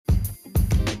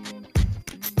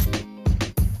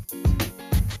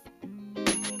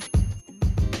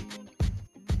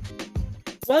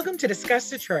Welcome to Discuss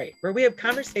Detroit, where we have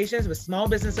conversations with small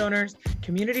business owners,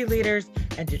 community leaders,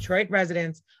 and Detroit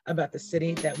residents about the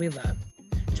city that we love.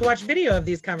 To watch video of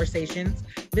these conversations,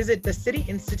 visit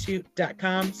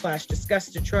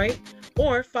thecityinstitute.com/discussdetroit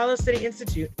or follow City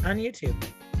Institute on YouTube.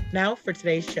 Now for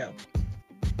today's show.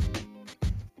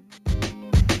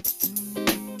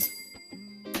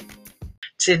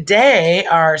 Today,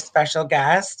 our special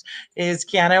guest is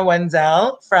Kiana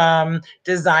Wenzell from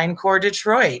Design Core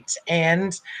Detroit.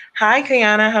 And hi,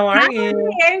 Kiana, how are you?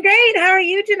 I'm great. How are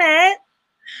you, Jeanette?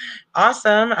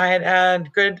 Awesome. I had a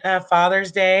good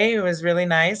Father's Day. It was really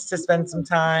nice to spend some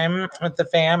time with the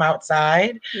fam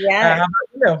outside. Yeah. How about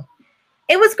you?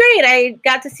 It was great. I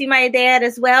got to see my dad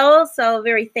as well. So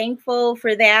very thankful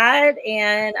for that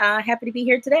and happy to be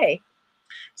here today.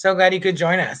 So glad you could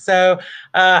join us. So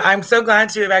I'm so glad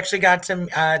to have actually got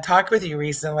to talk with you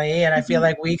recently, and I feel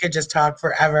like we could just talk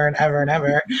forever and ever and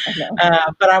ever.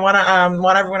 But I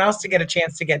want everyone else to get a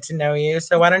chance to get to know you.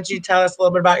 So why don't you tell us a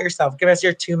little bit about yourself? Give us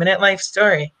your 2-minute life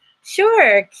story.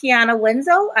 Sure. Kiana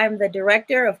Wenzell. I'm the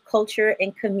Director of Culture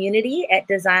and Community at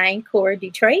Design Core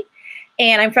Detroit.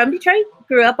 And I'm from Detroit,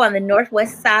 grew up on the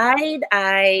Northwest Side.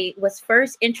 I was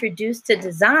first introduced to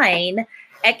design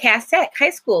at Cass Tech High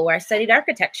School, where I studied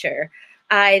architecture.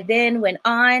 I then went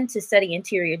on to study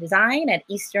interior design at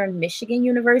Eastern Michigan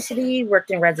University,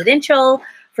 worked in residential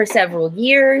for several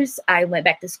years. I went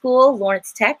back to school,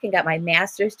 Lawrence Tech, and got my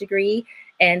master's degree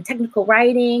in technical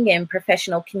writing and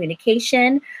professional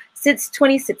communication. Since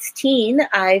 2016,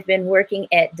 I've been working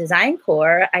at Design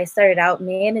Core. I started out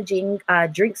managing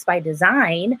Drinks by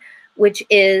Design, which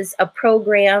is a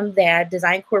program that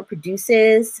Design Core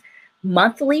produces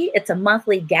monthly. It's a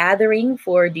monthly gathering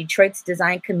for Detroit's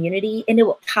design community, and it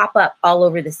will pop up all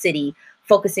over the city,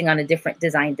 focusing on a different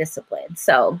design discipline.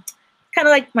 So kind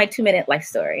of like my 2-minute life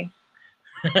story.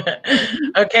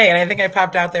 Okay, and I think I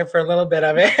popped out there for a little bit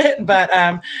of it, but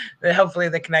hopefully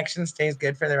the connection stays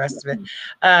good for the rest of it.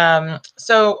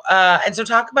 So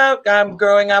talk about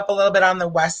growing up a little bit on the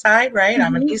west side, right?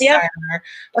 I'm an east sider.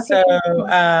 Okay.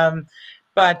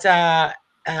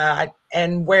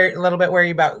 And where a little bit where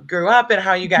you grew up and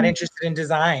how you got interested in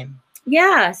design.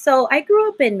 Yeah, so I grew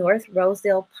up in North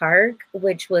Rosedale Park,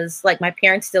 which was like my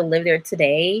parents still live there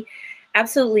today.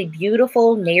 Absolutely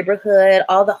beautiful neighborhood.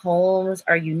 All the homes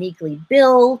are uniquely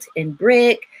built in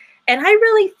brick. And I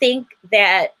really think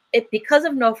that because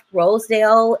of North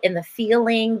Rosedale and the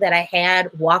feeling that I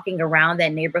had walking around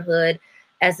that neighborhood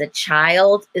as a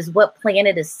child is what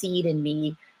planted a seed in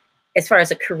me as far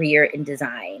as a career in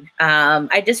design.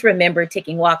 I just remember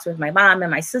taking walks with my mom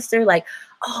and my sister, like,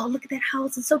 oh, look at that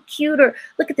house, it's so cute, or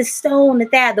look at the stone,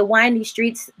 the windy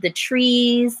streets, the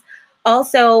trees.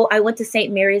 Also, I went to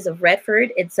St. Mary's of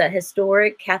Redford. It's a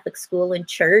historic Catholic school and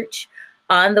church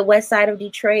on the west side of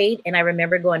Detroit. And I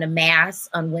remember going to mass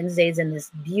on Wednesdays in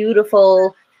this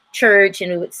beautiful church,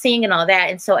 and we would sing and all that.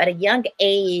 And so at a young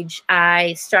age,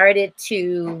 I started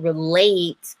to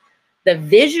relate the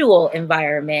visual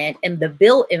environment and the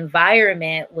built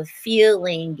environment with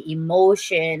feeling,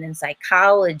 emotion, and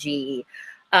psychology.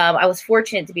 I was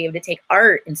fortunate to be able to take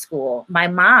art in school. My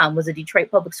mom was a Detroit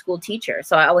public school teacher.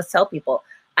 So I always tell people,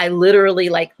 I literally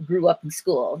grew up in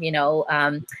school.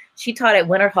 She taught at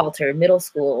Winterhalter Middle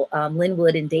School,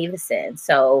 Linwood and Davison.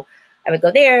 So I would go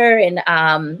there. And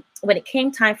when it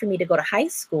came time for me to go to high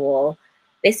school,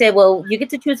 they said, well, you get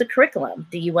to choose a curriculum.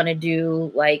 Do you want to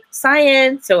do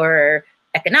science or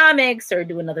economics or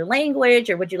do another language,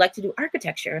 or would you like to do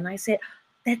architecture? And I said,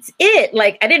 that's it.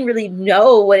 I didn't really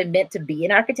know what it meant to be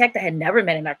an architect. I had never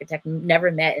met an architect,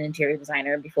 never met an interior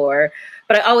designer before,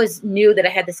 but I always knew that I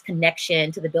had this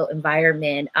connection to the built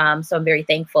environment. So I'm very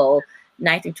thankful.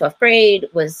 9th through 12th grade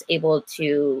was able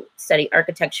to study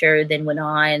architecture, then went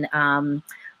on,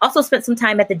 also spent some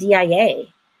time at the DIA.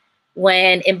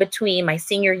 When in between my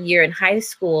senior year in high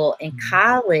school and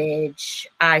college,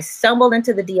 I stumbled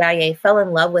into the DIA, fell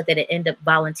in love with it, and ended up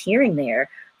volunteering there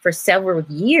for several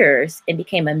years and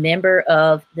became a member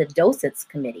of the docents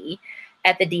committee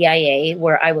at the DIA,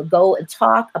 where I would go and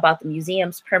talk about the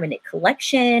museum's permanent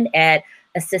collection at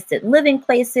assisted living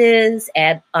places,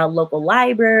 at local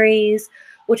libraries,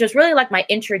 which was really my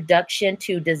introduction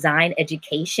to design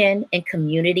education and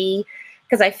community.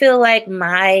 Because I feel like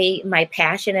my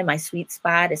passion and my sweet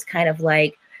spot is kind of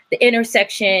the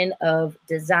intersection of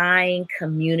design,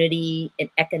 community, and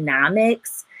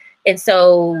economics. And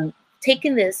so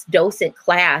taking this docent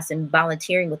class and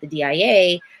volunteering with the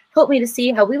DIA helped me to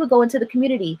see how we would go into the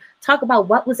community, talk about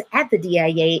what was at the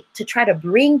DIA to try to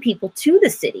bring people to the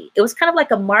city. It was kind of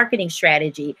like a marketing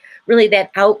strategy, really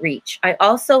that outreach. I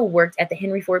also worked at the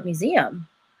Henry Ford Museum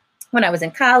when I was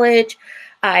in college.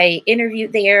 I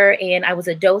interviewed there, and I was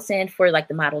a docent for like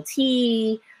the Model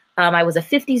T. I was a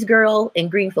 50s girl in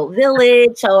Greenfield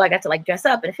Village, so I got to like dress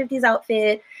up in a 50s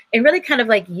outfit and really kind of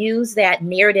like use that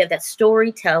narrative, that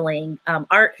storytelling,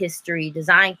 art history,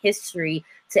 design history,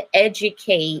 to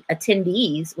educate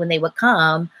attendees when they would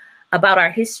come about our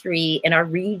history and our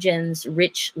region's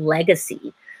rich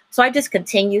legacy. So I just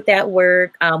continued that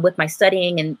work with my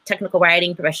studying and technical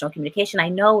writing, professional communication. I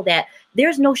know that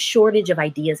there's no shortage of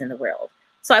ideas in the world.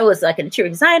 So I was like an interior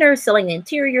designer, selling the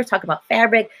interiors, talking about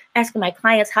fabric, asking my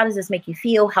clients, how does this make you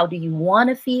feel? How do you want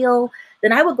to feel?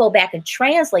 Then I would go back and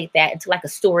translate that into like a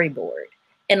storyboard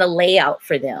and a layout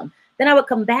for them. Then I would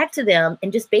come back to them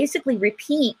and just basically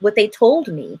repeat what they told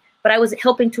me, but I was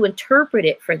helping to interpret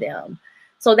it for them.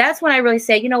 So that's when I really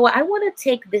said, you know what, I want to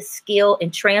take this skill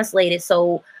and translate it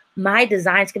so my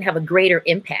designs can have a greater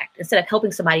impact. Instead of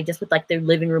helping somebody just with like their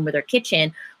living room or their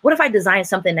kitchen, what if I design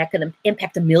something that could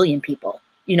impact 1 million people?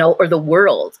 Or the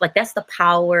world? Like, that's the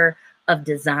power of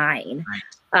design.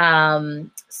 Right.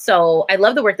 So I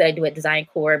love the work that I do at Design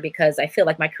Core because I feel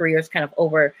like my career is kind of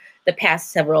over the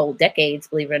past several decades,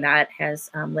 believe it or not, has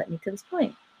led me to this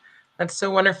point. That's so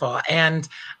wonderful. And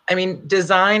I mean,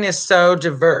 design is so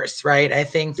diverse, right? I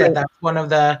think that that's one of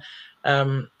the,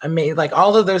 I mean, like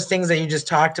all of those things that you just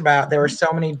talked about, there were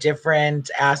so many different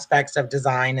aspects of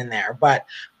design in there, but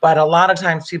a lot of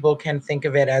times people can think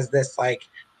of it as this, like,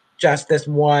 just this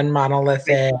one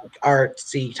monolithic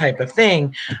artsy type of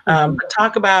thing. But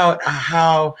talk about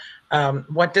how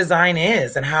what design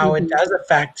is and how it does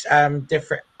affect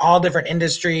all different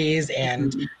industries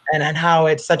and how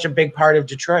it's such a big part of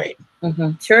Detroit.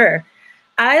 Sure.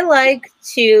 I like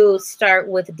to start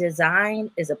with design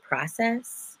as a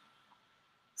process.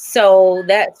 So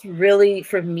that's really,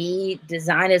 for me,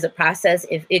 design is a process.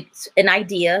 If it's an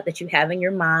idea that you have in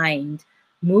your mind,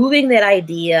 moving that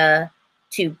idea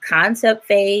to concept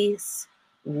phase,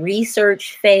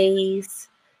 research phase,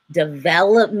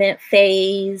 development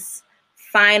phase,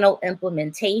 final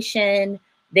implementation,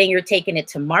 then you're taking it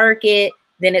to market,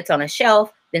 then it's on a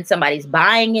shelf, then somebody's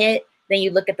buying it. Then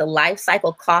you look at the life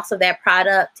cycle cost of that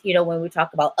product, when we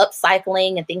talk about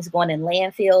upcycling and things going in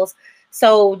landfills.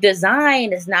 So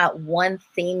design is not one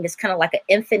thing. It's kind of like an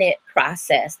infinite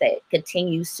process that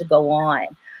continues to go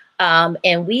on.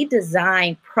 And we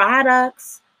design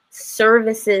products,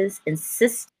 services, and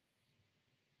systems.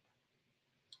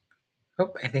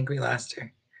 Oh, I think we lost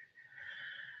her.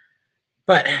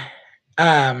 But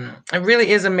it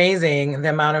really is amazing the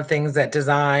amount of things that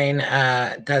design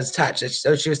does touch.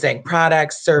 So she was saying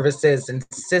products, services, and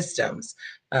systems.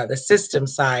 The system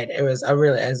side, it was a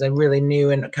really new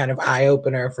and kind of eye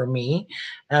opener for me.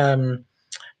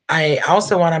 I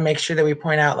also want to make sure that we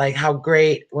point out like how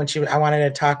great when she was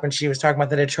talking about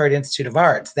the Detroit Institute of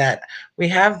Arts, that we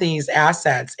have these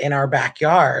assets in our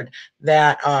backyard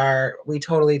that we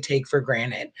totally take for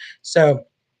granted. So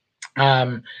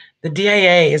the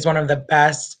DIA is one of the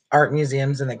best art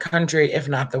museums in the country, if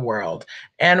not the world.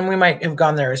 And we might have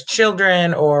gone there as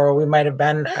children, or we might have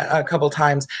been a couple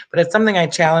times, but it's something I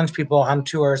challenge people on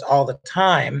tours all the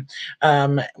time,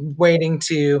 waiting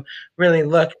to really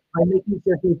look by making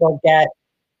sure people get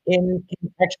in,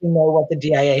 can actually know what the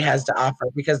DIA has to offer,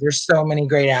 because there's so many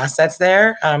great assets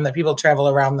there that people travel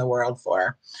around the world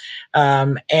for.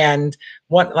 And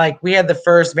we had the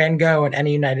first Van Gogh in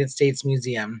any United States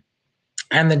museum.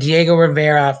 And the Diego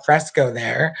Rivera fresco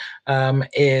there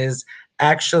is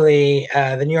actually,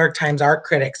 the New York Times art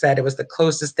critic said it was the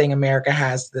closest thing America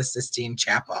has to the Sistine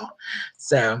Chapel.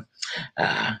 So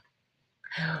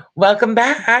welcome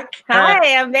back.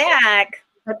 Hi, I'm back.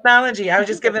 Technology. I was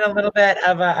just giving a little bit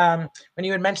of a when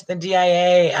you had mentioned the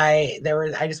DIA, I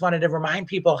just wanted to remind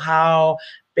people how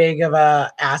big of a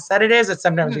asset it is that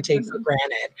sometimes we take for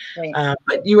granted. Right.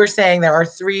 But you were saying there are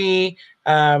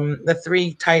the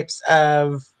three types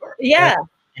of Yeah.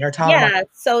 intertwined.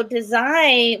 So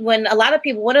design, when a lot of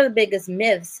people, one of the biggest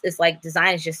myths is like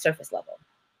design is just surface level.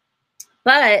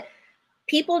 But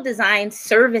people design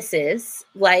services.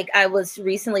 Like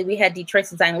we had Detroit's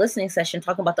design listening session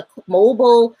talking about the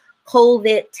mobile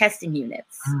COVID testing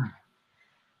units.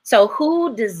 So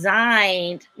who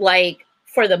designed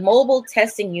for the mobile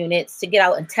testing units to get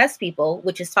out and test people,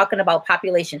 which is talking about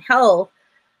population health?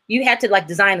 You had to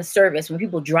design a service when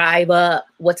people drive up,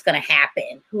 what's going to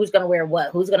happen, who's going to wear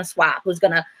what, who's going to swap, who's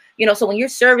going to, so when you're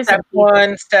servicing step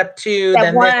one, step two,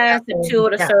 step two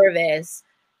of the service.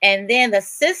 And then the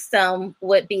system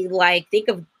would be think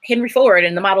of Henry Ford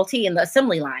and the Model T and the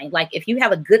assembly line. If you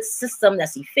have a good system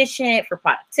that's efficient for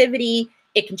productivity,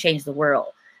 it can change the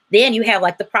world. Then you have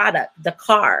the product, the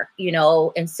car,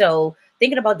 and so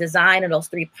thinking about design in those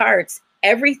three parts,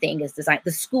 Everything is designed.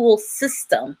 The school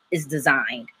system is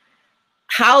designed.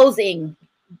 Housing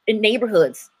in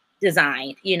neighborhoods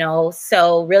designed,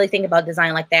 so really think about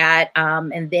design like that,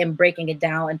 and then breaking it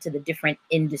down into the different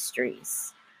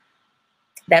industries.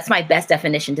 That's my best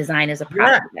definition. Design is a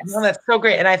process. Yeah, no, that's so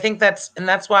great. And I think that's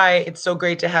why it's so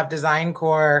great to have Design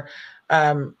Core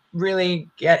really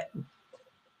get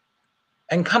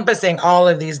encompassing all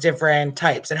of these different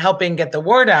types and helping get the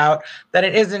word out that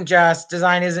it isn't just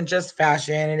design, isn't just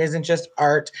fashion, it isn't just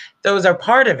art. Those are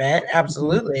part of it,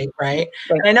 absolutely, right?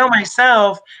 And I know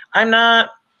myself, I'm not,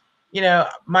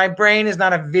 my brain is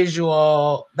not a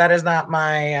visual. That is not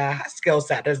my skill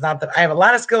set. It's not that I have a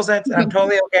lot of skill sets and I'm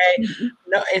totally okay.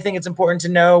 No, I think it's important to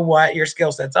know what your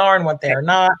skill sets are and what they are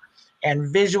not.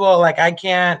 And visual, like I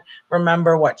can't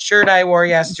remember what shirt I wore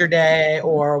yesterday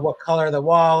or what color the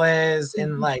wall is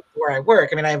in like where I work.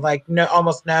 I mean, I have like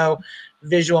almost no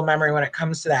visual memory when it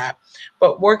comes to that.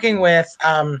 But working with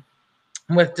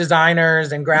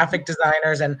designers and graphic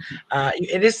designers, and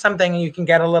it is something you can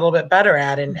get a little bit better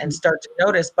at and start to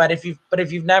notice. But if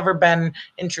you've never been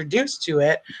introduced to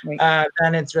it,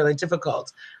 then it's really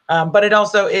difficult. But it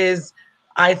also is.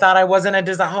 I thought I wasn't a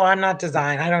design. Oh, I'm not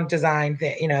design. I don't design.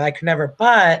 I could never.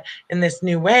 But in this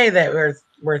new way that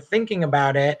we're thinking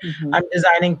about it, I'm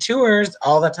designing tours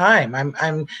all the time.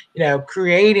 I'm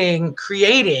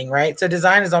creating, right? So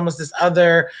design is almost this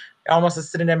other, almost a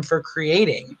synonym for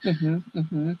creating.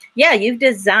 Yeah, you've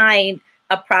designed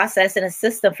a process and a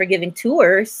system for giving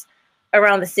tours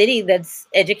around the city that's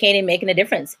educating, making a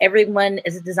difference. Everyone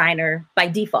is a designer by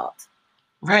default.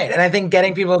 Right. And I think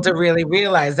getting people to really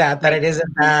realize that it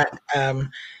isn't that.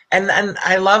 And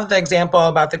I love the example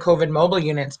about the COVID mobile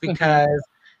units because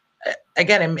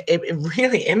again, it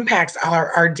really impacts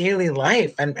our daily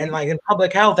life and like in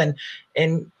public health,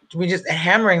 and we just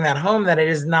hammering that home that it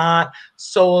is not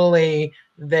solely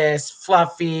this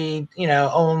fluffy,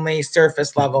 only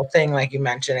surface level thing like you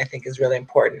mentioned. I think is really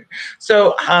important.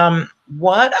 So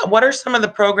what are some of the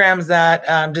programs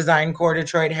that Design Core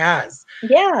Detroit has?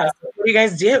 Yeah. What do you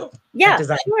guys do? Yeah,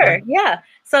 sure. Yeah.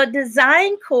 So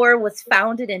Design Core was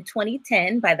founded in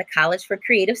 2010 by the College for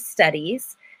Creative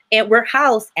Studies, and we're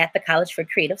housed at the College for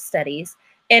Creative Studies.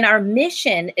 And our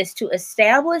mission is to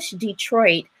establish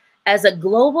Detroit as a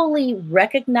globally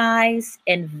recognized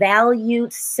and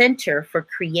valued center for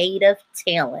creative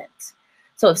talent.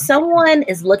 So if someone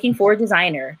is looking for a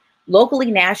designer, locally,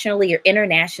 nationally, or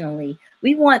internationally,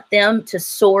 we want them to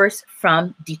source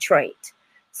from Detroit.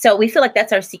 So we feel like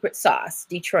that's our secret sauce,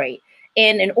 Detroit.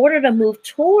 And in order to move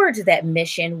towards that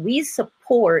mission, we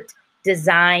support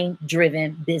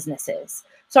design-driven businesses.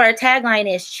 So our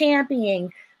tagline is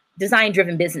championing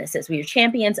design-driven businesses. We are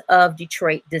champions of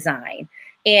Detroit design.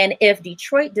 And if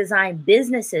Detroit design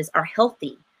businesses are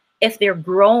healthy, if they're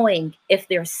growing, if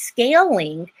they're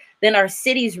scaling, then our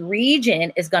city's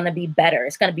region is going to be better.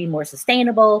 It's going to be more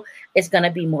sustainable. It's going to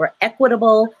be more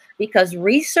equitable, because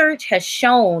research has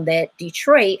shown that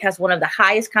Detroit has one of the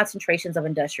highest concentrations of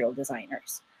industrial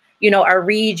designers. Our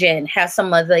region has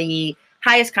some of the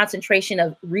highest concentration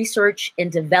of research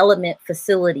and development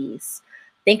facilities.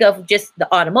 Think of just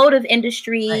the automotive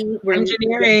industry.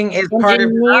 Engineering is part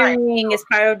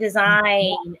of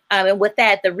design. And with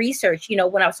that, the research,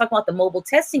 when I was talking about the mobile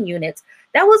testing units,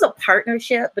 that was a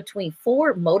partnership between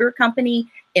Ford Motor Company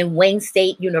and Wayne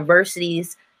State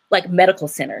University's medical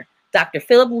center. Dr.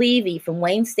 Philip Levy from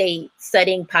Wayne State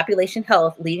studying population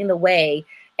health, leading the way,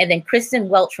 and then Kristen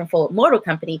Welch from Ford Motor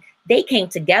Company, they came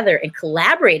together and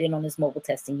collaborated on this mobile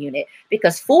testing unit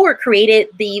because Ford created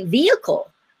the vehicle,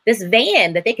 this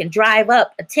van that they can drive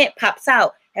up, a tent pops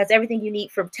out, has everything you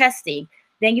need for testing.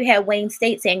 Then you have Wayne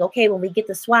State saying, okay, when we get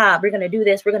the swab, we're going to do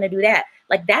this, we're going to do that.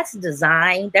 That's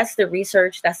design, that's the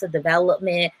research, that's the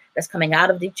development that's coming out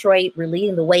of Detroit. We're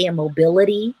leading the way in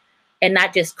mobility and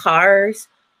not just cars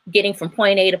getting from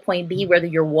point A to point B, whether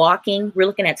you're walking. We're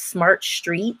looking at smart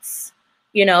streets.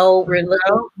 We're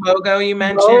looking Mogo, you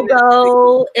mentioned.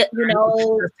 Mogo,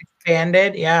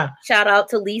 expanded. Yeah. Shout out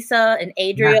to Lisa and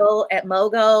Adriel at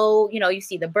Mogo. You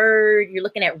see the bird. You're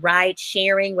looking at ride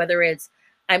sharing, whether it's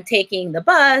I'm taking the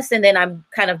bus and then I'm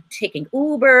kind of taking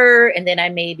Uber and then I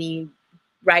may be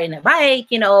riding a bike,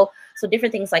 so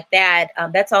different things like that.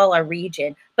 That's all our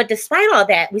region. But despite all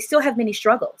that, we still have many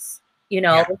struggles,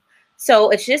 Yeah.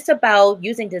 So it's just about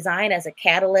using design as a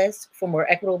catalyst for more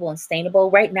equitable and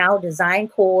sustainable. Right now, Design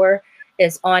Core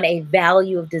is on a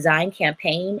value of design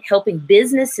campaign, helping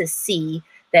businesses see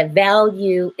that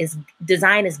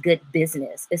design is good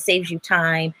business. It saves you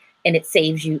time and it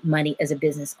saves you money as a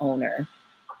business owner.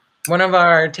 One of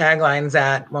our taglines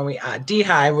at when we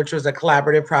DHive, which was a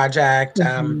collaborative project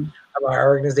of our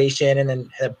organization, and then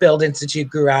the Build Institute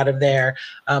grew out of there.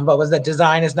 But was that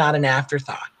design is not an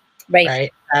afterthought, Right.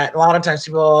 right? A lot of times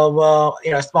people will,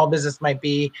 a small business might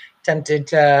be tempted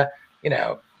to,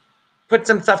 put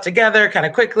some stuff together kind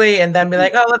of quickly and then be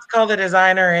like, oh, let's call the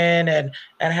designer in and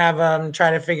have them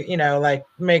try to figure, like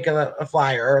make a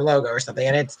flyer or a logo or something.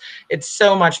 And it's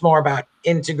so much more about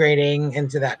integrating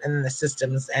into that and the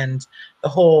systems and the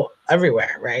whole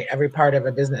everywhere, right? Every part of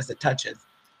a business it touches.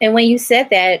 And when you said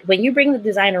that, when you bring the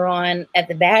designer on at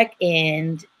the back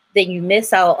end, then you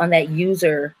miss out on that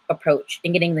user approach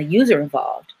and getting the user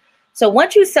involved. So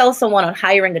once you sell someone on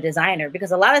hiring a designer,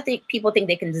 because a lot of people think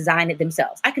they can design it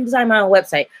themselves. I can design my own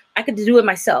website. I could do it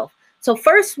myself. So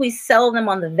first we sell them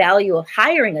on the value of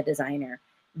hiring a designer.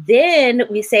 Then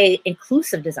we say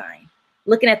inclusive design,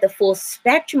 looking at the full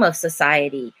spectrum of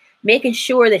society, making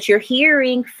sure that you're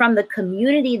hearing from the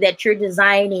community that you're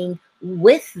designing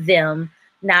with them,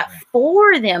 not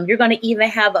for them. You're going to even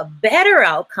have a better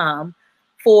outcome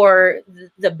for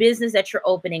the business that you're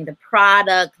opening, the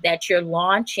product that you're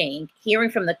launching. Hearing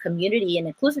from the community and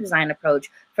inclusive design approach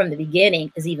from the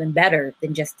beginning is even better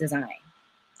than just design.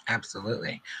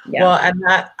 Absolutely. Yeah. Well, and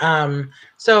that, and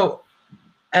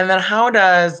then how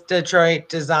does Detroit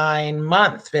Design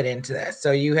Month fit into this?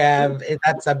 So you have,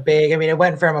 that's a big, it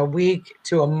went from a week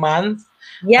to a month.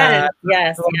 Yes,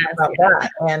 yes. That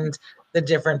and the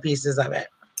different pieces of it.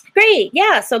 Great.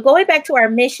 Yeah. So going back to our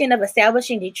mission of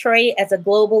establishing Detroit as a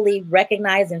globally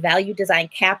recognized and valued design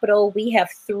capital, we have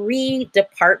 3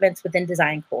 departments within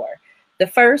Design Core. The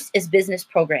first is business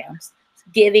programs,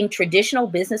 giving traditional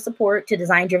business support to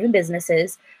design-driven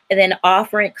businesses, and then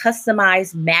offering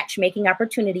customized matchmaking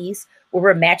opportunities where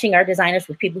we're matching our designers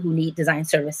with people who need design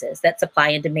services. That's supply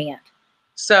and demand.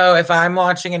 So if I'm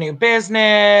launching a new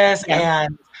business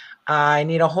and I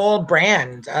need a whole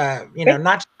brand,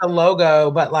 not just a logo,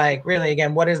 but like really,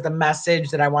 again, what is the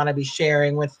message that I want to be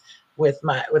sharing with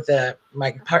my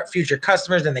future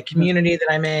customers and the community that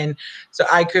I'm in? So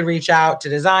I could reach out to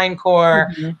Design Core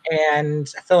and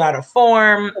fill out a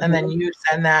form, and then you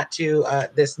send that to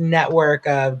this network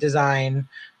of design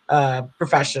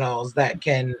professionals that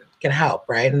can help,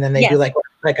 right? And then they do like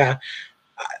a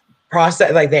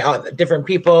process, like different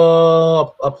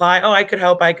people apply. Oh, I could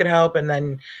help. And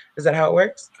then is that how it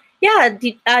works? Yeah.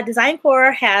 Design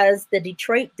Core has the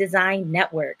Detroit Design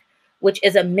Network, which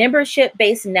is a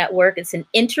membership-based network. It's an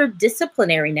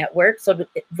interdisciplinary network, so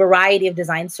a variety of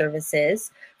design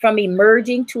services from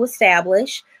emerging to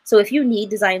established. So if you need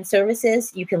design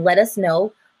services, you can let us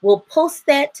know. We'll post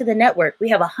that to the network. We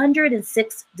have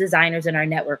 106 designers in our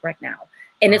network right now,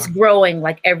 and it's growing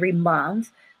like every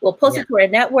month. We'll post it to our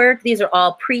network. These are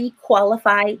all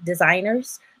pre-qualified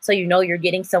designers, so you're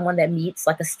getting someone that meets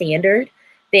like a standard.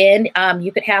 Then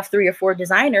you could have 3 or 4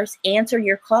 designers answer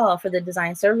your call for the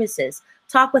design services.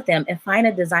 Talk with them and find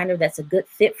a designer that's a good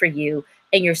fit for you,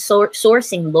 and you're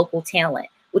sourcing local talent,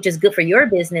 which is good for your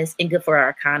business and good for our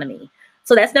economy.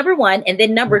 So that's number 1. And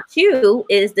then number 2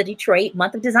 is the Detroit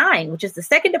Month of Design, which is the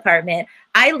second department.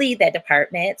 I lead that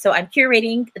department. So I'm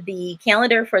curating the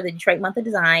calendar for the Detroit Month of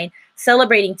Design,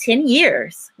 celebrating 10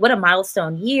 years. What a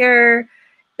milestone year.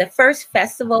 The first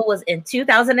festival was in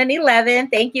 2011.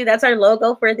 Thank you. That's our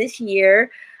logo for this year.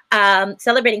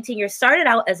 Celebrating 10 years. Started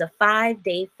out as a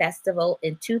 5-day festival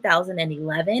in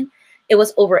 2011. It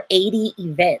was over 80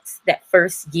 events that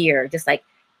first year, just like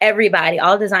everybody,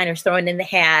 all designers throwing in the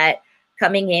hat,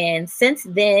 coming in. Since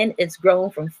then, it's grown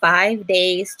from 5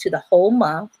 days to the whole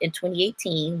month. In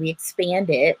 2018, we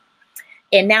expanded.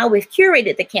 And now we've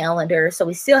curated the calendar. So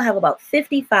we still have about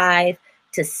 55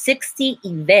 to 60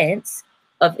 events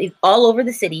of all over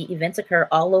the city. Events occur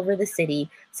all over the city,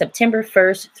 September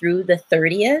 1st through the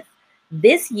 30th.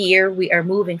 This year, we are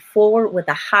moving forward with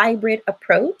a hybrid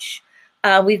approach.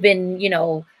 We've been,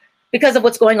 because of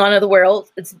what's going on in the world,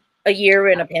 it's a year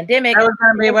in a pandemic. That was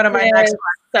going to be one of my next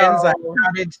questions. Like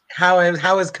how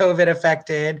has COVID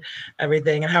affected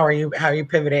everything, and how are you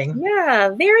pivoting? Yeah,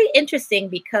 very interesting,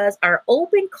 because our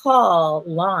open call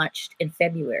launched in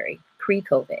February,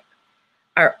 pre-COVID.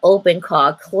 Our open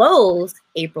call closed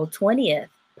April 20th,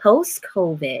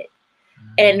 post-COVID.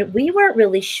 And we weren't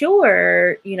really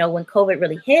sure, when COVID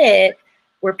really hit,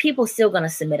 were people still going to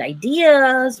submit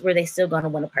ideas? Were they still going to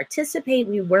want to participate?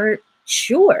 We weren't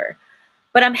sure.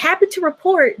 But I'm happy to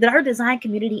report that our design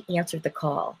community answered the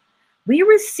call. We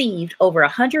received over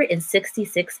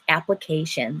 166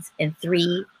 applications in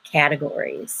 3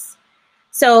 categories.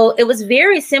 So it was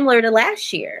very similar to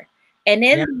last year. And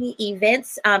in the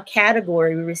events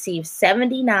category, we received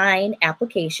 79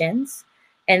 applications.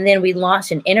 And then we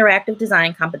launched an interactive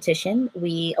design competition.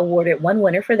 We awarded 1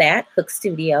 winner for that, Hook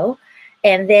Studio.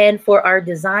 And then for our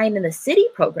Design in the City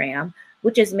program,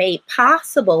 which is made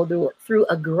possible through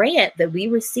a grant that we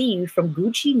received from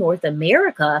Gucci North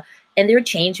America and their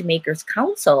Change Makers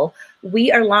Council,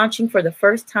 we are launching for the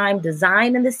first time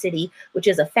Design in the City, which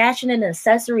is a fashion and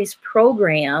accessories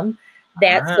program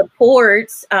that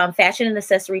supports fashion and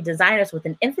accessory designers with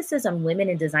an emphasis on women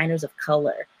and designers of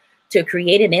color to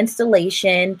create an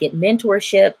installation, get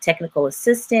mentorship, technical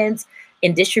assistance,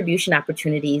 and distribution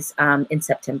opportunities in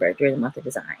September during the month of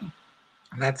design.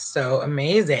 That's so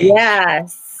amazing.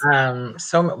 Yes.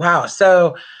 So wow.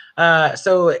 So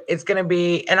it's going to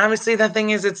be, and obviously the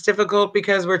thing is, it's difficult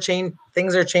because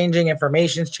things are changing,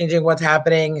 information's changing, what's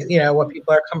happening, what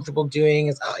people are comfortable doing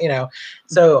is,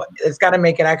 so it's got to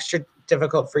make it extra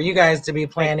difficult for you guys to be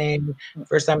planning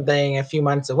for something a few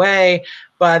months away.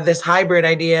 But this hybrid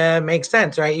idea makes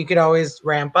sense, right? You could always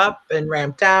ramp up and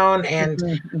ramp down, and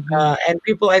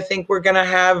people, I think we're going to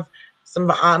have some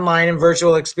online and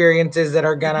virtual experiences that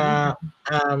are gonna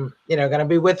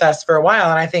be with us for a while.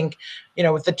 And I think,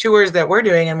 with the tours that we're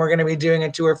doing, and we're going to be doing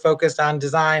a tour focused on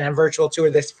design, and virtual tour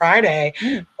this Friday,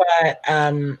 but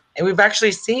and we've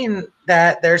actually seen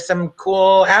that there's some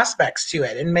cool aspects to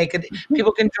it, and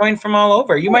people can join from all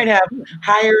over. You might have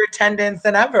higher attendance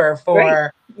than ever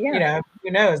for, who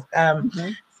knows.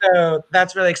 So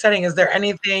that's really exciting. Is there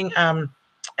anything,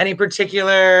 any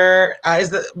particular,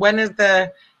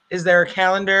 is there a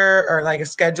calendar or like a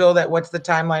schedule what's the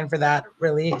timeline for that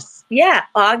release? Yeah,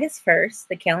 August 1st.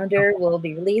 The calendar will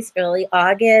be released early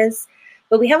August,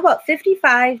 but we have about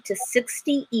 55 to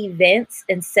 60 events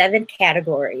in 7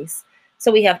 categories.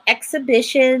 So we have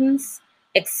exhibitions,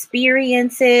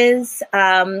 experiences.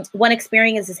 One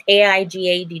experience is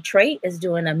AIGA Detroit is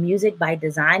doing a Music by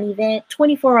Design event,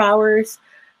 24 hours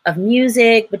of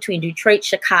music between Detroit,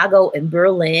 Chicago, and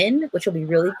Berlin, which will be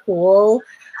really cool.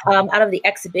 Out of the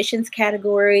exhibitions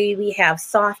category, we have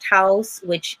Soft House,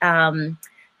 which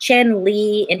Chen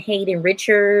Lee and Hayden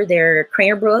Richard, they're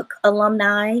Cranbrook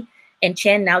alumni, and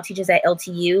Chen now teaches at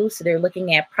LTU, so they're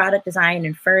looking at product design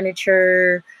and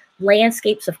furniture,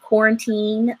 landscapes of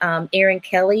quarantine. Aaron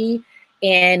Kelly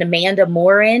and Amanda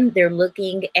Morin, they're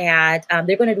looking at,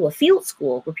 they're going to do a field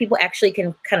school where people actually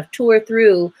can kind of tour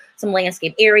through some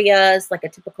landscape areas, like a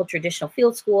typical traditional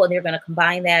field school, and they're going to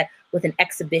combine that with an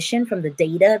exhibition from the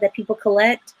data that people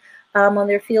collect on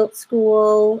their field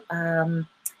school.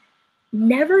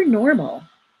 Never Normal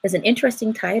is an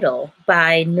interesting title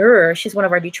by Nur. She's one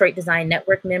of our Detroit Design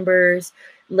Network members,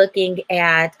 looking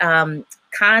at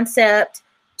concept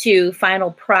to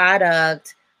final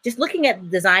product, just looking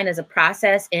at design as a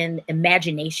process and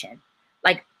imagination.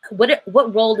 Like, what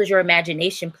role does your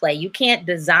imagination play? You can't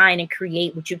design and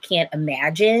create what you can't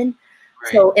imagine.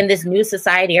 Right. So in this new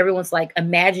society, everyone's like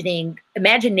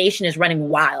imagination is running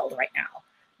wild right now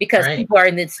because people are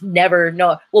in this never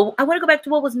know. Well, I want to go back to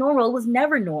what was normal. It was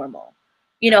never normal.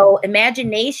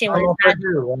 Imagination was not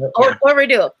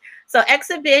overdue. So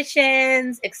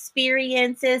exhibitions,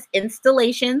 experiences,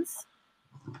 installations,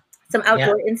 some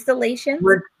outdoor installations.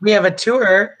 We have a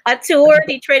tour. Detroit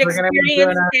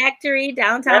Experience Factory,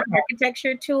 Downtown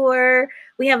Architecture Tour.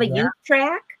 We have a youth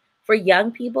track for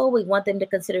young people. We want them to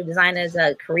consider design as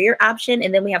a career option.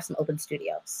 And then we have some open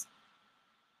studios.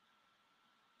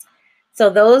 So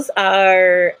those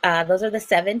are the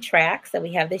 7 tracks that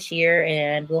we have this year,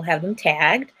 and we'll have them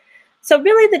tagged. So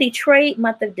really the Detroit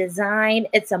Month of Design,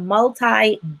 it's a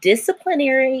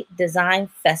multidisciplinary design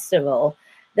festival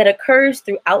that occurs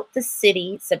throughout the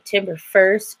city, September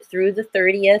 1st through the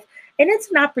 30th. And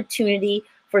it's an opportunity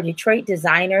for Detroit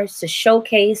designers to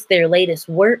showcase their latest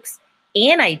works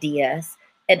and ideas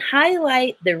and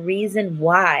highlight the reason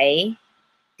why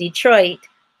Detroit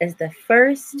is the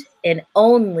first and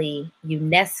only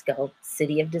UNESCO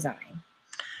City of Design.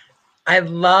 I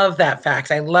love that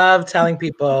fact. I love telling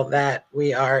people that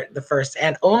we are the first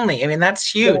and only. I mean, that's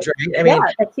huge, right? I mean,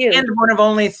 that's huge. And one of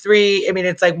only 3. I mean,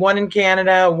 it's like 1 in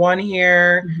Canada, 1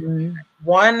 here,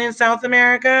 1 in South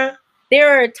America. There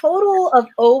are a total of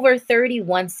over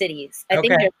 31 cities. I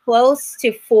think they're close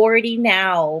to 40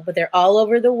 now, but they're all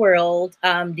over the world.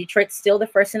 Detroit's still the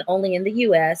first and only in the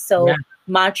US. So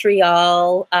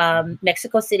Montreal,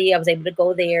 Mexico City, I was able to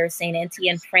go there, Saint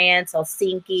Etienne, France,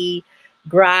 Helsinki,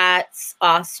 Graz,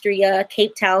 Austria,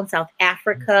 Cape Town, South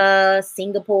Africa,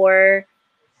 Singapore.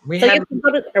 You can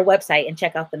go to our website and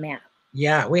check out the map.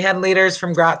 Yeah, we had leaders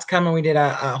from Graz come, and we did a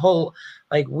whole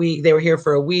like they were here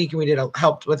for a week and we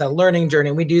helped with a learning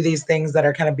journey. We do these things that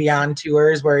are kind of beyond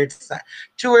tours, where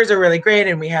tours are really great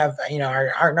and we have,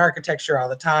 our art and architecture all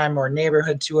the time, or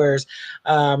neighborhood tours,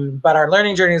 but our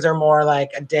learning journeys are more like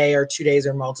a day or 2 days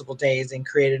or multiple days, and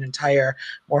create an entire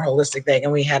more holistic thing.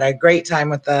 And we had a great time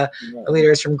with the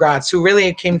leaders from Graz, who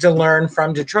really came to learn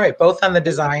from Detroit, both on the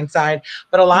design side,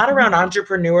 but a lot around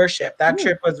entrepreneurship. That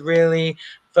trip was really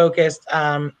focused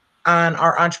on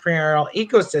our entrepreneurial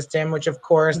ecosystem, which of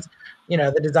course,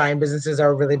 the design businesses are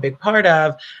a really big part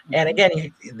of. And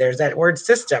again, there's that word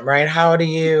system, right? How do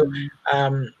you,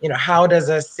 how does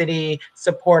a city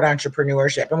support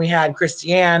entrepreneurship? And we had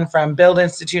Christiane from Build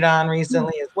Institute on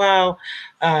recently as well,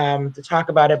 to talk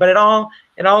about it. But it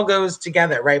all goes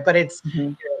together, right? But it's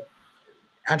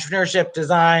entrepreneurship,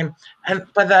 design,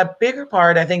 but the bigger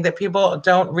part, I think, that people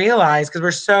don't realize, because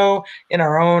we're so in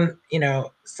our own,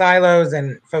 silos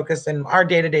and focused in our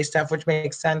day-to-day stuff, which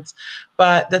makes sense,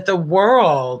 but that the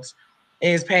world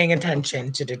is paying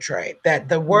attention to Detroit, that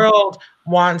the world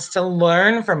wants to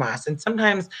learn from us. And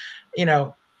sometimes,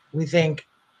 we think,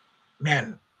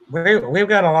 man, we've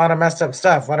got a lot of messed up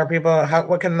stuff. What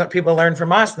can the people learn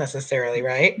from us necessarily,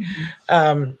 right?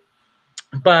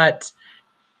 But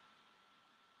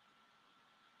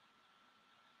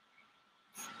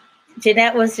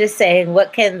Jeanette was just saying,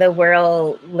 what can the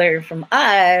world learn from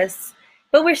us?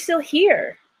 But we're still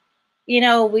here.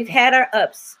 We've had our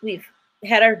ups, we've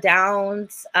had our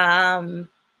downs,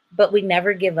 but we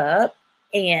never give up.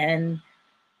 And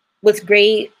what's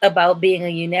great about being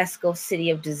a UNESCO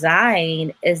City of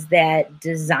Design is that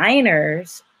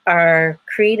designers are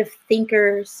creative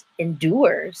thinkers and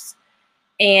doers.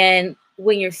 And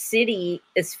when your city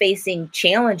is facing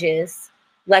challenges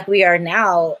like we are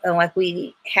now and like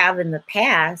we have in the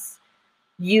past,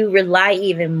 you rely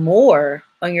even more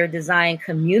on your design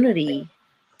community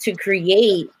to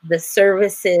create the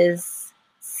services,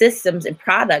 systems, and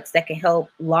products that can help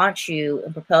launch you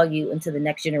and propel you into the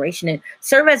next generation and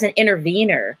serve as an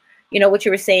intervener. What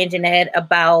you were saying, Jeanette,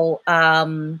 about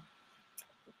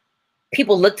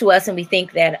people look to us and we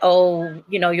think that,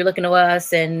 you're looking to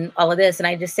us and all of this. And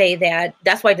I just say that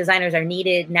that's why designers are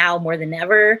needed now more than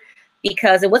ever,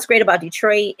 because what's great about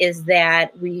Detroit is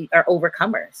that we are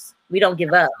overcomers. We don't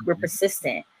give up. We're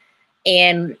persistent.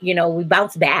 And, we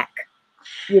bounce back,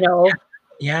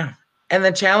 Yeah. And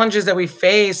the challenges that we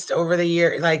faced over the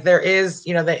year, like there is,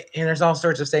 and there's all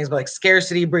sorts of things, but like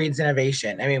scarcity breeds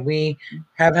innovation. I mean, we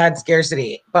have had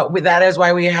scarcity, but that is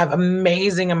why we have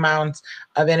amazing amounts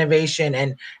of innovation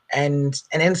and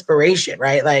inspiration,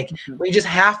 right? Like we just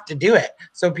have to do it.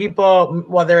 So people,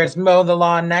 whether it's mow the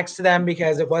lawn next to them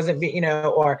because it wasn't,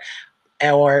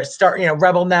 or start,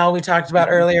 Rebel Nell we talked about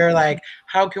earlier, like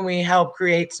how can we help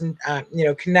create some,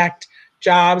 connect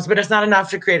jobs, but it's not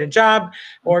enough to create a job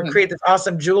or create this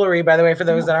awesome jewelry, by the way, for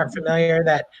those that aren't familiar,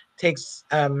 that takes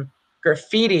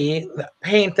graffiti,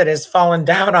 paint that has fallen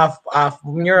down off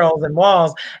murals and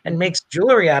walls, and makes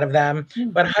jewelry out of them,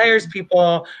 but hires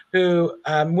people who,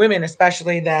 women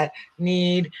especially, that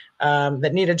need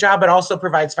a job, but also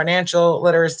provides financial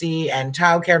literacy and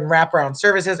childcare and wraparound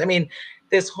services. I mean,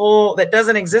 this whole that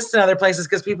doesn't exist in other places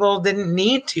because people didn't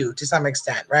need to some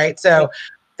extent, right? So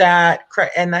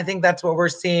and I think that's what we're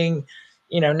seeing,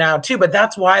 now too. But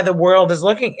that's why the world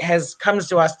comes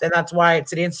to us, and that's why at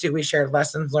City Institute we shared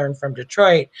lessons learned from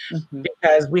Detroit,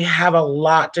 because we have a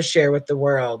lot to share with the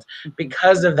world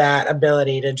because of that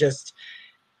ability to just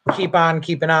keep on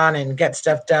keeping on and get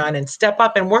stuff done and step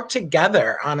up and work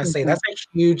together. Honestly, that's a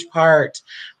huge part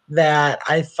that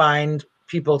I find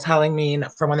people telling me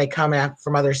from when they come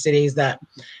from other cities, that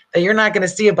you're not going to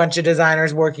see a bunch of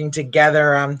designers working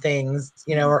together on things,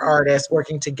 or artists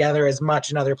working together as much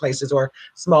in other places, or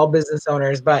small business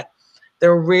owners. But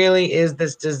there really is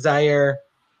this desire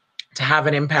to have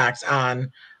an impact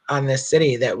on this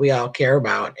city that we all care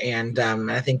about. And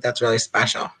I think that's really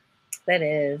special. That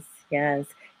is, yes.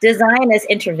 Design is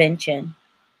intervention.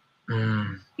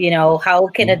 How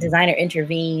can a designer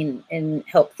intervene and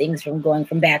help things from going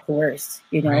from bad to worse,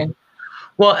 Right.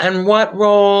 Well, and what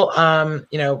role,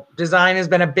 design has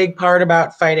been a big part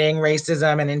about fighting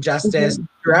racism and injustice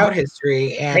throughout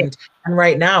history. And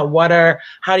right now,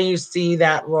 how do you see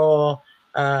that role?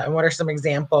 And what are some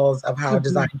examples of how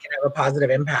design can have a positive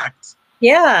impact?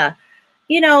 Yeah.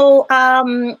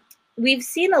 We've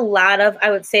seen a lot of,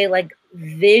 I would say, like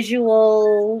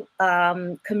visual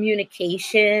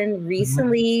communication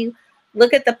recently.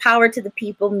 Look at the Power to the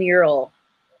People mural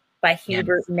by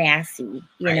Hubert Massey,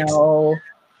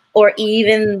 or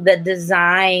even the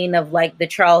design of like the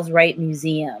Charles Wright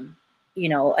Museum,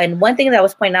 and one thing that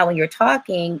was pointed out when you're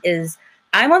talking is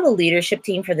I'm on the leadership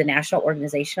team for the National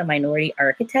Organization of Minority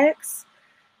Architects,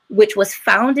 which was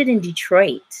founded in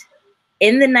Detroit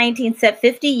in the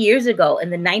 50 years ago, in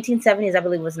the 1970s. I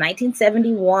believe it was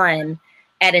 1971,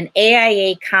 at an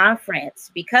AIA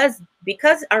conference, because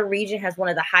our region has one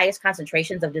of the highest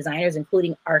concentrations of designers,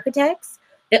 including architects.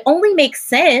 It only makes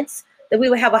sense that we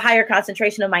would have a higher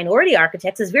concentration of minority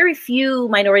architects. There's very few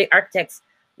minority architects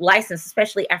licensed,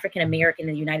 especially African American,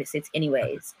 in the United States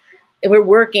anyways. And we're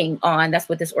working on, that's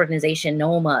what this organization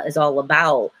NOMA is all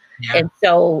about. Yeah. And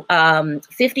so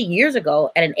 50 years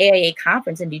ago at an AIA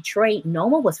conference in Detroit,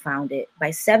 NOMA was founded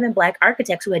by 7 Black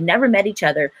architects who had never met each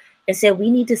other and said, we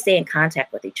need to stay in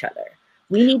contact with each other.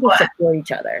 We need to support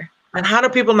each other. And how do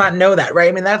people not know that, right?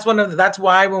 I mean, that's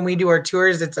why when we do our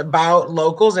tours, it's about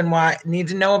locals and why need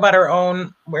to know about our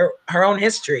own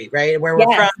history, right? Where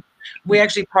we're from. We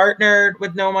actually partnered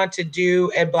with NOMA to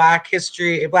do a Black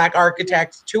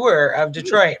architect tour of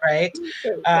Detroit, right?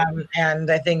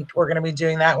 And I think we're going to be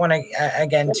doing that one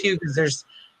again too, because there's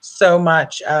so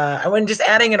much. I mean, just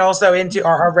adding it also into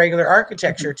our regular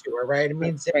architecture tour, right? It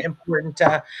means it's important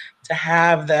to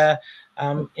have the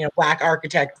Black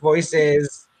architect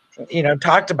voices,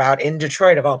 talked about in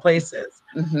Detroit of all places.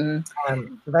 So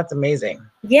that's amazing.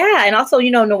 Yeah, and also,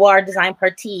 Noir Design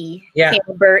Party, yeah,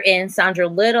 Cameron Burton, Sandra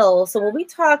Little. So when we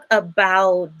talk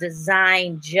about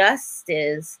design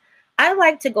justice, I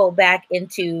like to go back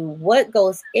into what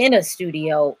goes in a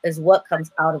studio is what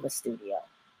comes out of a studio.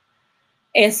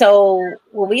 And so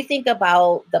when we think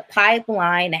about the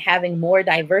pipeline and having more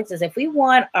diversity, if we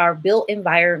want our built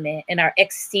environment and our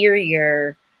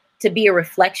exterior to be a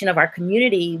reflection of our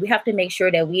community, we have to make sure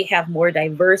that we have more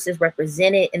diverse is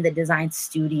represented in the design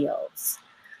studios,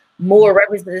 more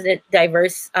represented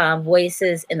diverse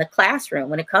voices in the classroom.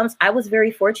 When it comes, I was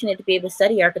very fortunate to be able to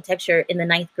study architecture in the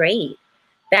 9th grade.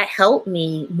 That helped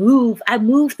me move. I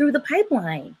moved through the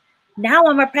pipeline. Now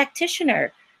I'm a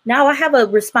practitioner. Now I have a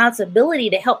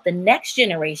responsibility to help the next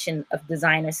generation of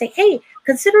designers say, hey,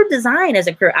 consider design as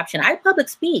a career option. I public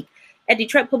speak at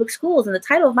Detroit Public Schools, and the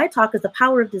title of my talk is The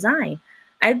Power of Design.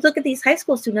 I look at these high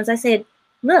school students, I said,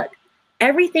 look,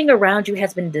 everything around you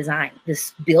has been designed.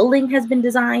 This building has been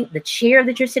designed. The chair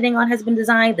that you're sitting on has been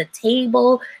designed. The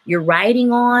table you're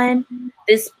writing on,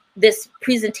 this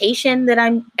presentation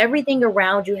everything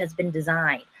around you has been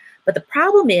designed. But the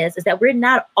problem is that we're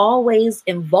not always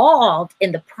involved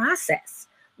in the process.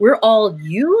 We're all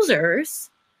users,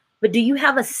 but do you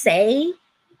have a say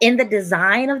in the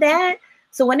design of that?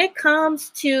 So when it comes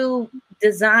to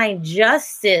design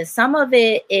justice, some of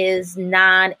it is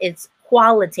it's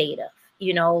qualitative,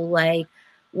 like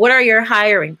what are your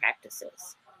hiring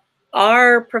practices?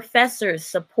 Are professors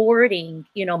supporting,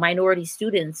 minority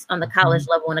students on the college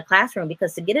level in a classroom?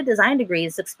 Because to get a design degree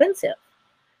is expensive.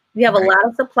 You have a lot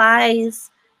of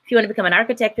supplies. If you want to become an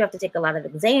architect, you have to take a lot of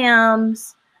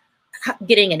exams,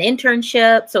 getting an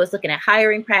internship. So it's looking at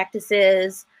hiring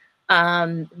practices.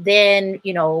 Then,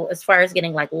 as far as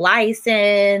getting like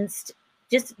licensed,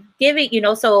 just giving,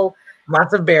 so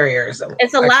lots of barriers.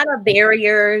 It's a lot of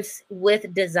barriers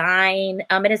with design.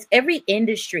 And it's every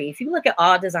industry. If you look at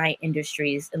all design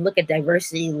industries and look at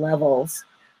diversity levels,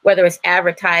 whether it's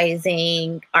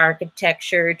advertising,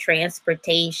 architecture,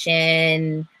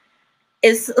 transportation,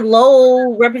 it's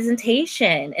low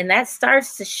representation. And that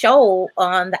starts to show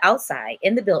on the outside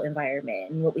in the built environment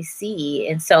and what we see.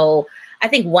 And so I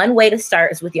think one way to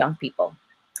start is with young people.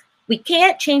 We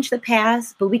can't change the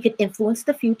past, but we can influence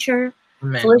the future.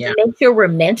 So let's make sure we're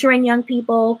mentoring young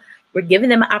people. We're giving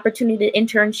them an opportunity to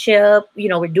internship.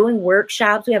 We're doing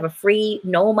workshops. We have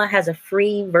NOMA has a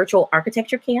free virtual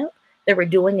architecture camp that we're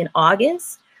doing in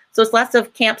August. So it's lots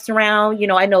of camps around.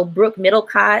 I know Brooke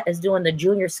Middlecott is doing the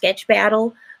junior sketch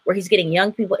battle where he's getting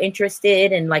young people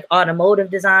interested in like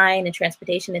automotive design and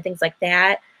transportation and things like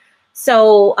that.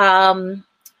 So,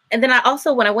 and then I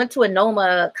also, when I went to a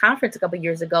NOMA conference a couple of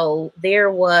years ago,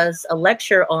 there was a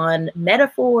lecture on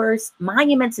metaphors,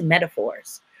 monuments and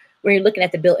metaphors, where you're looking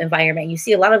at the built environment. You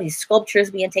see a lot of these sculptures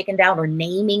being taken down or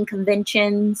naming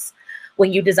conventions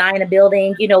when you design a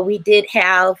building. We did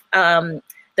have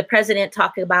the president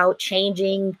talking about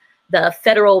changing the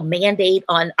federal mandate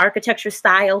on architecture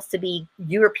styles to be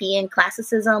European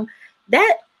classicism.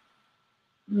 That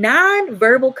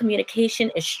non-verbal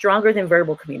communication is stronger than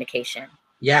verbal communication.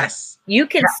 Yes. You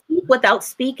can speak without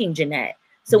speaking, Jeanette.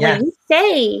 So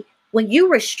when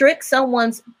you restrict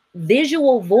someone's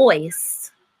visual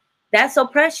voice, that's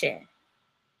oppression.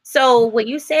 So when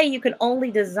you say you can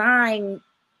only design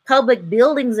public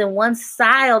buildings in one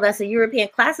style, that's a European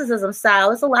classicism style,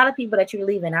 there's a lot of people that you're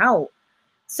leaving out.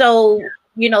 So,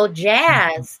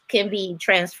 jazz can be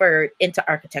transferred into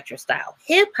architecture style.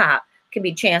 Hip hop can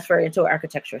be transferred into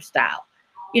architecture style.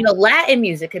 You know, Latin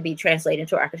music could be translated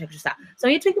into architecture style. So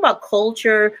when you think about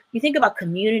culture, you think about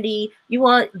community, you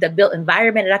want the built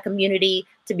environment of that community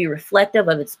to be reflective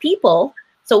of its people.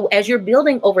 So as you're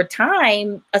building over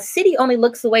time, a city only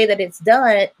looks the way that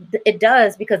it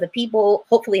does because the people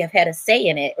hopefully have had a say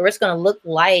in it, or it's going to look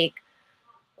like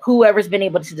whoever's been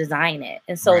able to design it.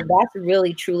 And so that's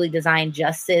really truly design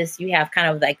justice. You have kind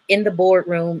of like in the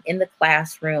boardroom, in the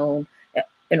classroom,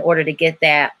 in order to get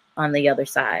that on the other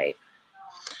side.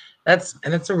 That's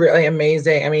a really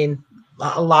amazing, I mean,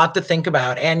 a lot to think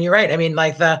about. And you're right. I mean,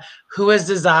 like who has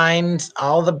designed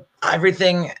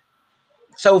everything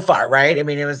so far, right? I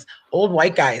mean, it was old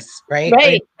white guys, right?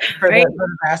 Right. Like, for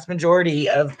the vast majority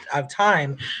of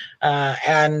time.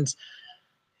 And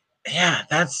yeah,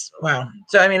 that's wow.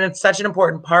 So I mean, it's such an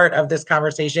important part of this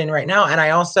conversation right now. And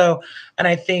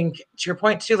I think to your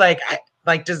point too, like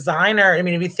designer, I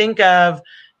mean, if you think of,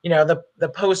 you know, the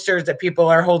posters that people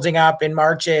are holding up in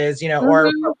marches, you know,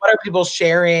 or what are people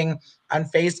sharing on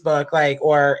Facebook, like,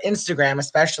 or Instagram,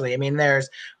 especially. I mean,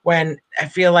 when I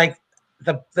feel like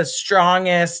the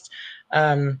strongest,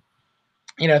 you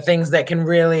know, things that can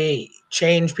really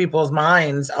change people's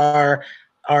minds are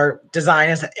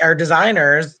designers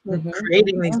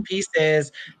creating these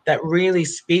pieces that really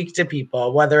speak to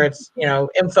people, whether it's, you know,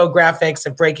 infographics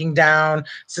of breaking down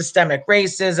systemic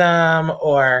racism,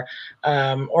 or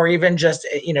even just,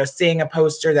 you know, seeing a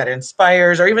poster that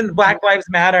inspires, or even Black Lives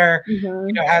Matter,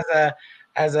 you know,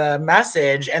 as a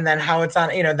message, and then how it's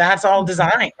on, you know, that's all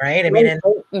design, right? I mean,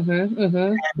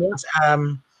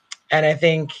 and I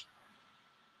think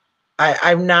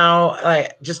I'm now,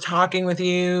 like, just talking with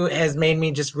you has made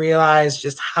me just realize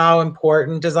just how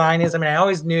important design is. I mean, I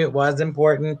always knew it was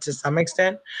important to some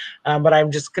extent, but I'm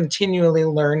just continually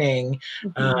learning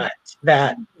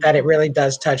that it really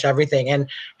does touch everything.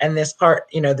 And this part,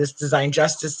 you know, this design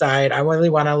justice side, I really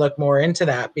want to look more into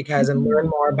that because and learn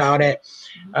more about it,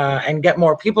 and get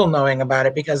more people knowing about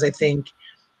it, because I think,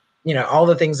 you know, all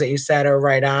the things that you said are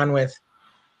right on with.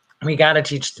 We got to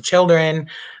teach the children.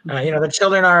 You know, the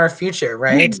children are our future,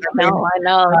 right? I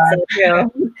know. It's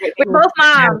so true. We're both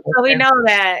moms, so we know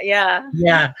that. Yeah.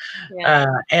 Yeah.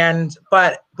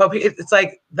 But it's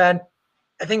like that.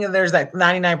 I think that there's that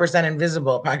 99%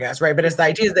 invisible podcast, right? But it's the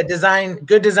idea that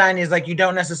good design is like, you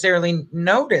don't necessarily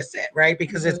notice it, right?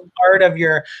 Because it's part of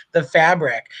the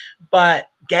fabric. But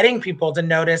getting people to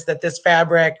notice that this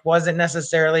fabric wasn't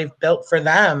necessarily built for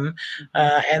them,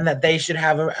 and that they should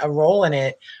have a role in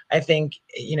it, I think,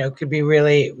 you know, could be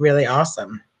really, really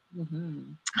awesome.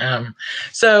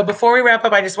 So before we wrap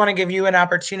up, I just want to give you an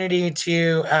opportunity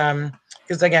to,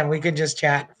 because again, we could just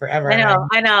chat forever.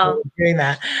 I know. Doing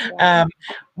that.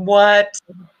 What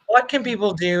can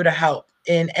people do to help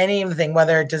in anything,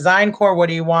 whether design core? What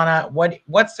do you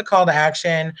what's the call to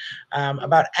action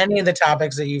about any of the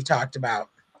topics that you've talked about,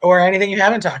 or anything you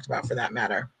haven't talked about for that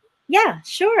matter? Yeah,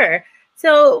 sure.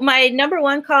 So my number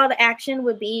one call to action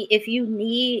would be, if you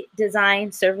need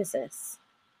design services,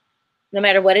 no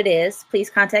matter what it is, please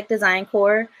contact Design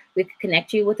Core. We can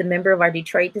connect you with a member of our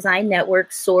Detroit Design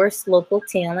Network, source local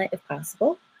talent if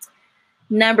possible.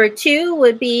 Number two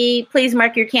would be, please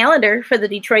mark your calendar for the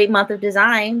Detroit Month of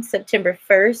Design, September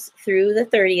 1st through the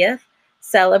 30th,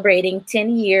 celebrating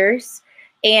 10 years.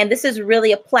 And this is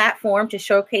really a platform to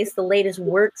showcase the latest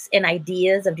works and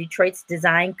ideas of Detroit's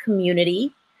design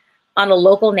community on a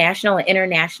local, national, and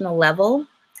international level.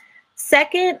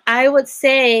 Second, I would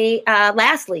say,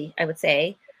 lastly, I would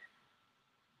say,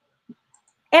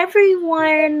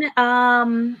 everyone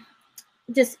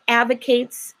just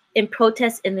advocates and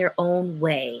protests in their own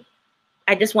way.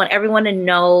 I just want everyone to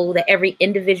know that every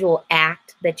individual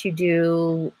act that you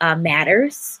do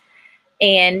matters,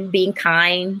 and being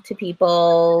kind to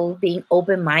people, being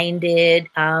open-minded.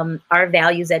 Our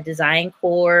values at Design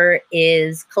Core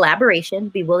is collaboration,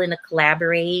 be willing to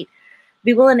collaborate,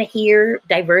 be willing to hear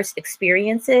diverse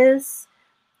experiences,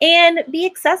 and be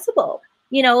accessible,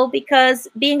 you know, because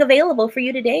being available for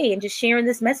you today and just sharing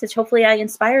this message, hopefully I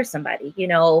inspire somebody, you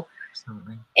know.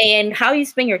 Absolutely. And how you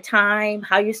spend your time,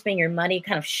 how you spend your money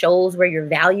kind of shows where your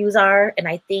values are. And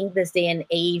I think this day and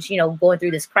age, you know, going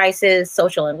through this crisis,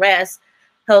 social unrest,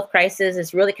 health crisis,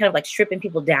 is really kind of like stripping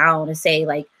people down and say,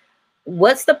 like,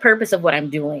 what's the purpose of what I'm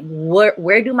doing?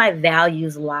 Where do my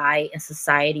values lie in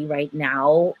society right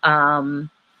now?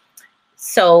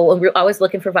 So we're always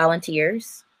looking for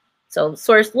volunteers. So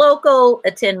source local,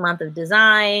 attend Month of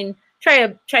Design, try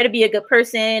to be a good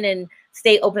person and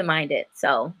stay open-minded.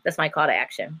 So that's my call to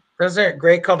action. Those are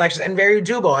great call to action and very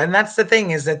doable. And that's the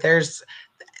thing, is that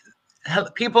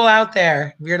people out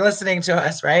there, if you're listening to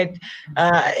us, right?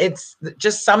 It's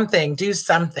just something, do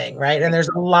something, right? And there's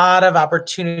a lot of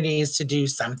opportunities to do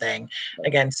something.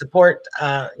 Again, support,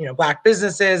 Black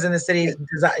businesses in the city,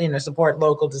 support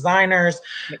local designers,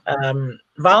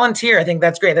 volunteer. I think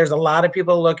that's great. There's a lot of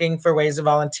people looking for ways to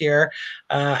volunteer,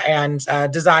 and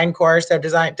Design Corps. So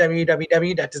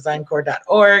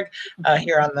www.designcorps.org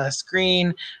here on the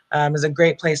screen is a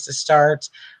great place to start.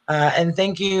 And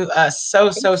thank you so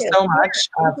much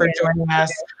for joining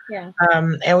us. Yeah.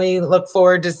 And we look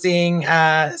forward to seeing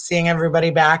everybody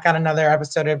back on another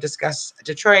episode of Discuss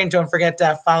Detroit. And don't forget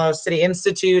to follow City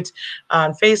Institute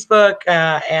on Facebook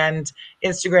and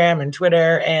Instagram and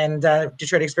Twitter, and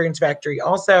Detroit Experience Factory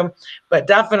also. But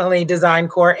definitely Design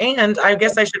Corps. And I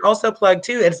guess I should also plug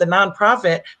too, it's a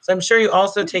nonprofit, so I'm sure you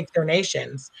also take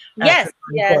donations Yes, for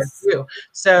Design Corps yes. too.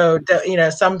 So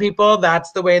some people,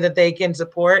 that's the way that they can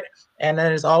support, and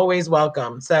that is always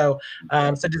welcome. So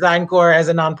so Design Corps as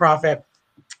a nonprofit,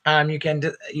 you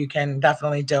can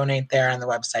definitely donate there on the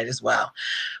website as well.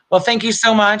 Well, thank you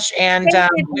so much, and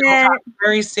we will talk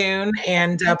very soon.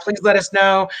 And please let us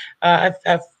know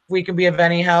if we can be of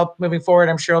any help moving forward.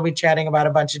 I'm sure we'll be chatting about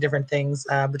a bunch of different things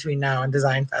between now and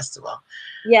Design Festival.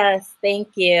 Yes,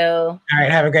 thank you. All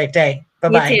right, have a great day.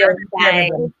 Bye-bye. You too. Bye.